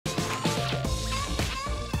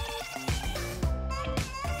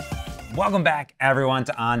Welcome back, everyone,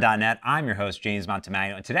 to on.net. I'm your host, James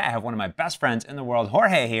Montemagno, and today I have one of my best friends in the world,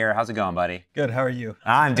 Jorge, here. How's it going, buddy? Good, how are you?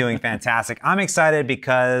 I'm doing fantastic. I'm excited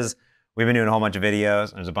because we've been doing a whole bunch of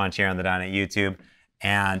videos. There's a bunch here on the .net YouTube,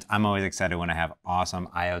 and I'm always excited when I have awesome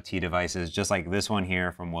IoT devices, just like this one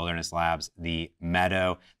here from Wilderness Labs, the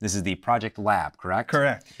Meadow. This is the Project Lab, correct?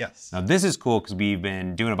 Correct, yes. Now, this is cool because we've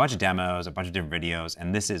been doing a bunch of demos, a bunch of different videos,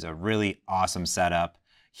 and this is a really awesome setup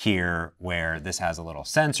here where this has a little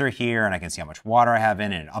sensor here and I can see how much water I have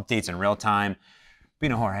in it and it updates in real time. But you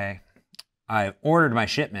know, Jorge, I ordered my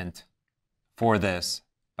shipment for this,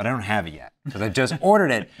 but I don't have it yet because I just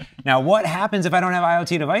ordered it. Now, what happens if I don't have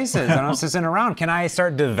IoT devices? I don't sit around. Can I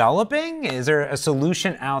start developing? Is there a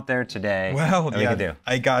solution out there today well, that we can do?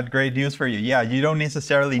 I got great news for you. Yeah, you don't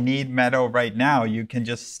necessarily need Meadow right now. You can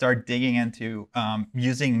just start digging into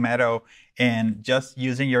using Meadow and just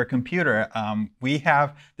using your computer. We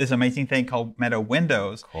have this amazing thing called Meadow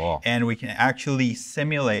Windows, cool. And we can actually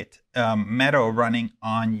simulate Meadow running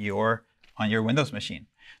on your Windows machine.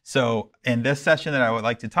 So in this session that I would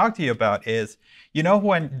like to talk to you about is, you know,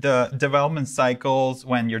 when the development cycles,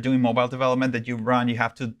 when you're doing mobile development that you run, you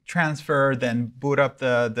have to transfer, then boot up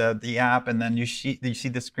the app, and then you see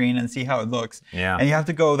the screen and see how it looks. Yeah. And you have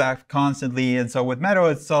to go that constantly. And so with Meadow,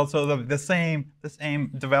 it's also the same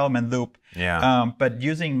development loop. Yeah. But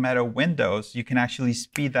using Meadow Windows, you can actually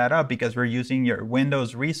speed that up because we're using your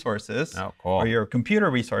Windows resources or your computer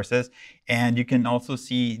resources, and you can also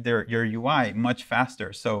see your UI much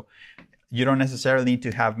faster. So you don't necessarily need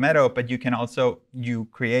to have Meadow, but you can also you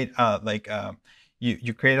create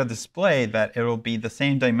you create a display that it will be the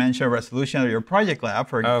same dimension resolution of your Project Lab,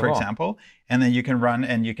 for example, and then you can run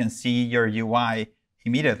and you can see your UI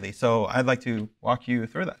immediately. So I'd like to walk you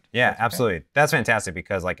through that. Yeah, absolutely. Okay. That's fantastic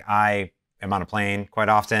because like I am on a plane quite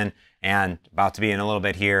often and about to be in a little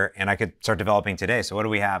bit here, and I could start developing today. So what do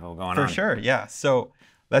we have going on? For sure, yeah. So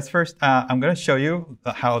let's first, I'm going to show you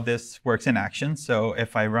how this works in action. So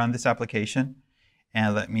if I run this application,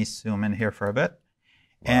 and let me zoom in here for a bit.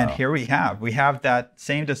 Wow. And here we have that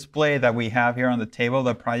same display that we have here on the table,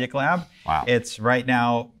 the Project Lab. Wow. It's right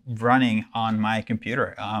now running on my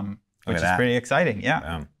computer, which is pretty exciting, yeah.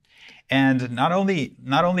 Boom. And not only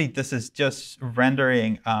this is just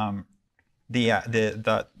rendering the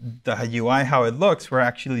UI how it looks, we're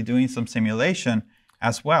actually doing some simulation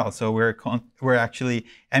as well. So we're actually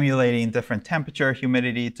emulating different temperature,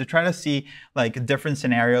 humidity to try to see like different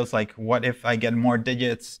scenarios, like what if I get more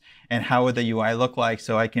digits and how would the UI look like,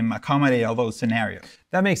 so I can accommodate all those scenarios.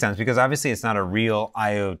 That makes sense because obviously it's not a real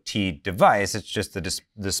IoT device, it's just a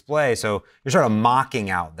display. So you're sort of mocking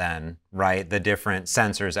out then, right, the different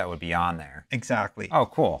sensors that would be on there. Exactly. Oh,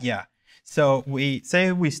 cool. Yeah. So we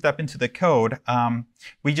step into the code.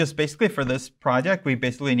 We just basically, for this project, we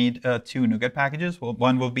basically need two NuGet packages. Well,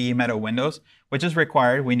 one will be Meadow Windows, which is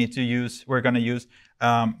required. We're going to use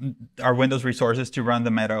our Windows resources to run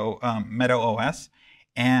the Meadow OS.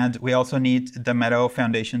 And we also need the Meadow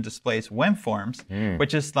Foundation Displays WinForms,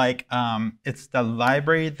 which is like, it's the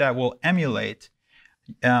library that will emulate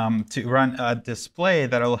to run a display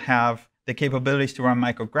that will have the capabilities to run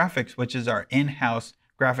micrographics, which is our in-house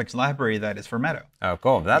graphics library that is for Meadow. Oh,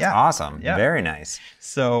 cool. That's awesome. Yeah. Very nice.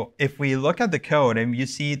 So if we look at the code and you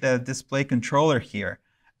see the display controller here,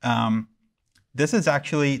 this is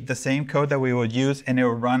actually the same code that we would use and it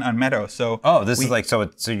will run on Meadow. So this is like, so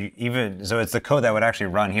it's the code that would actually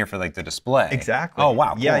run here for like the display. Exactly. Oh,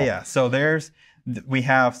 wow. Cool. Yeah. So we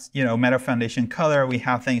have, Meadow Foundation color, we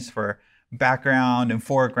have things for background and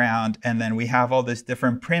foreground, and then we have all these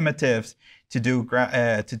different primitives to do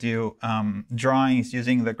drawings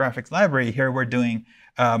using the graphics library. Here we're doing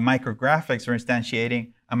micrographics. We're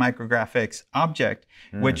instantiating a micrographics object,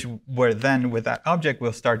 which where then with that object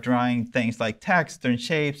we'll start drawing things like text and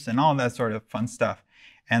shapes and all that sort of fun stuff.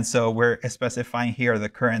 And so we're specifying here the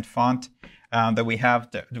current font that we have.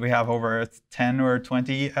 We have over 10 or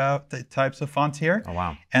 20 types of fonts here. Oh,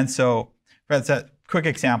 wow. And so that's a quick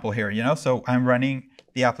example here. So I'm running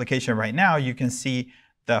the application right now. You can see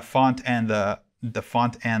the font and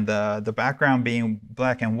the background being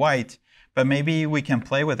black and white, but maybe we can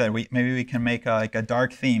play with it. Maybe we can make like a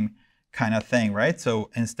dark theme kind of thing, right? So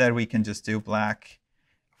instead we can just do black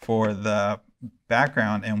for the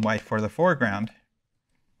background and white for the foreground.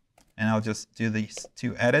 And I'll just do these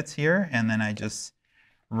two edits here, and then I just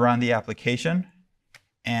run the application.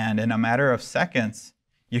 And in a matter of seconds,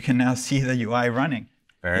 you can now see the UI running.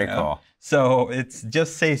 Very cool. So it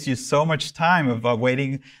just saves you so much time of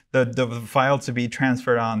waiting the file to be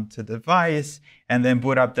transferred onto the device, and then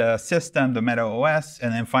boot up the system, the Meadow OS,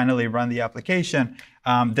 and then finally run the application.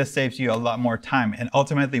 This saves you a lot more time. And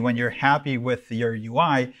ultimately, when you're happy with your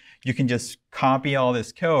UI, you can just copy all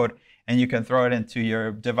this code and you can throw it into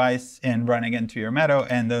your device and run it into your Meadow,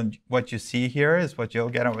 and then what you see here is what you'll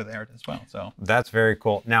get over there as well. So that's very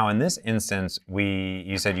cool. Now, in this instance,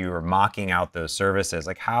 you said you were mocking out those services.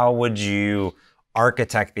 Like, how would you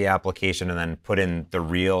architect the application and then put in the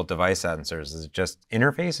real device sensors? Is it just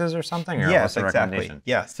interfaces or something? Or yes, exactly.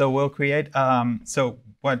 Yeah. So we'll create.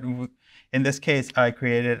 In this case, I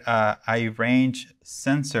created a range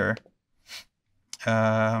sensor.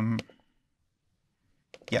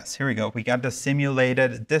 Yes, here we go. We got the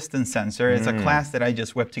simulated distance sensor. It's a class that I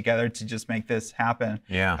just whipped together to just make this happen.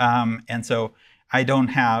 Yeah. And so I don't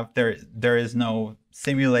have, there is no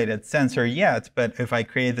simulated sensor yet, but if I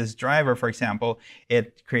create this driver, for example,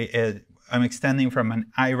 I'm extending from an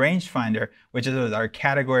iRangeFinder, which is our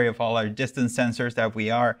category of all our distance sensors that we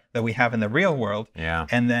have in the real world. Yeah.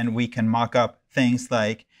 And then we can mock up things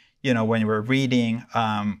like, when we're reading,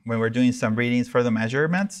 when we're doing some readings for the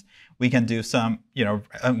measurements, we can do some,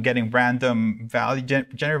 getting random value,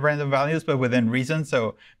 generate random values, but within reason.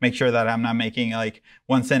 So make sure that I'm not making like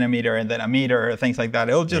 1 centimeter and then a meter or things like that.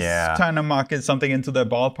 It'll just kind of mock something into the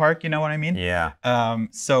ballpark. You know what I mean? Yeah.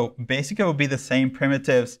 So basically, it will be the same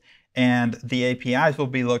primitives, and the APIs will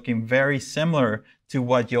be looking very similar to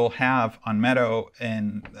what you'll have on Meadow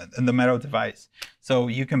and the Meadow device. So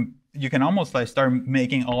you can almost like start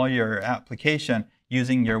making all your application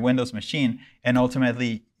using your Windows machine, and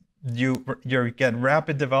ultimately you get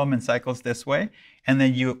rapid development cycles this way, and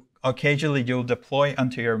then occasionally you'll deploy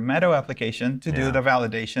onto your Meadow application to do the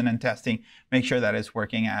validation and testing, make sure that it's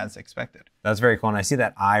working as expected. That's very cool. And I see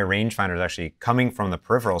that iRangeFinder is actually coming from the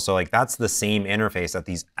peripheral. So like that's the same interface that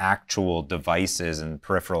these actual devices and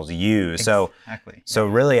peripherals use. Exactly. So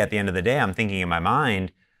really at the end of the day, I'm thinking in my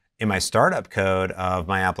mind, in my startup code of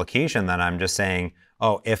my application, that I'm just saying,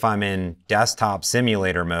 oh, if I'm in desktop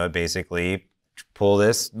simulator mode, basically, pull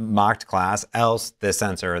this mocked class, else this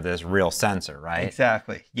sensor or this real sensor, right?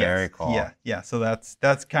 Exactly. Yes. Very cool. Yeah. So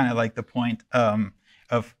that's kind of like the point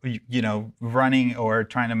of running or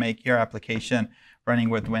trying to make your application running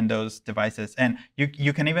with Windows devices. And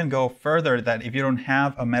you can even go further, that if you don't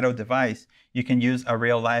have a Meadow device, you can use a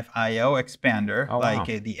real life I/O expander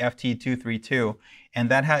the FT232, and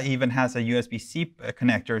that even has a USB-C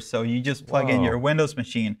connector. So you just plug in your Windows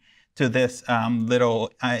machine to this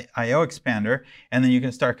little I/O expander, and then you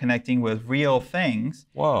can start connecting with real things.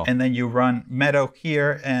 Whoa. And then you run Meadow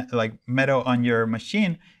here, and like Meadow on your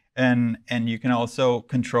machine, and you can also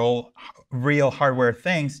control real hardware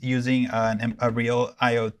things using a real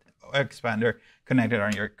I/O expander connected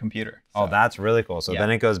on your computer. Oh, that's really cool. So then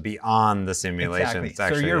it goes beyond the simulation.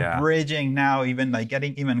 Exactly. So you're bridging now, even like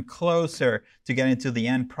getting even closer to getting to the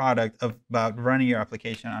end product of about running your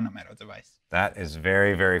application on a Meadow device. That is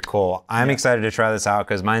very, very cool. I'm excited to try this out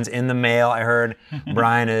because mine's in the mail. I heard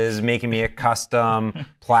Brian is making me a custom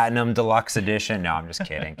Platinum Deluxe Edition. No, I'm just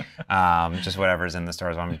kidding. Just whatever's in the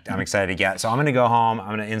stores I'm excited to get. So I'm going to go home. I'm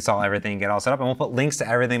going to install everything, get all set up, and we'll put links to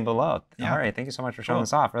everything below. All right. Thank you so much for showing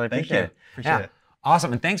this off. Really appreciate it. Appreciate it.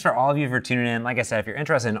 Awesome, and thanks for all of you for tuning in. Like I said, if you're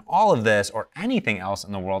interested in all of this or anything else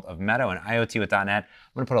in the world of Meadow and IoT with .NET, I'm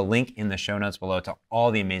gonna put a link in the show notes below to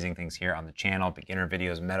all the amazing things here on the channel, beginner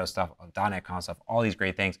videos, Meadow stuff, .NET Con stuff, all these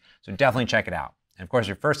great things. So definitely check it out. And of course,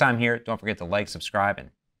 your first time here, don't forget to like, subscribe,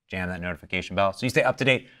 and jam that notification bell so you stay up to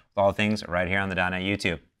date with all the things right here on the .NET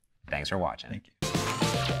YouTube. Thanks for watching. Thank you.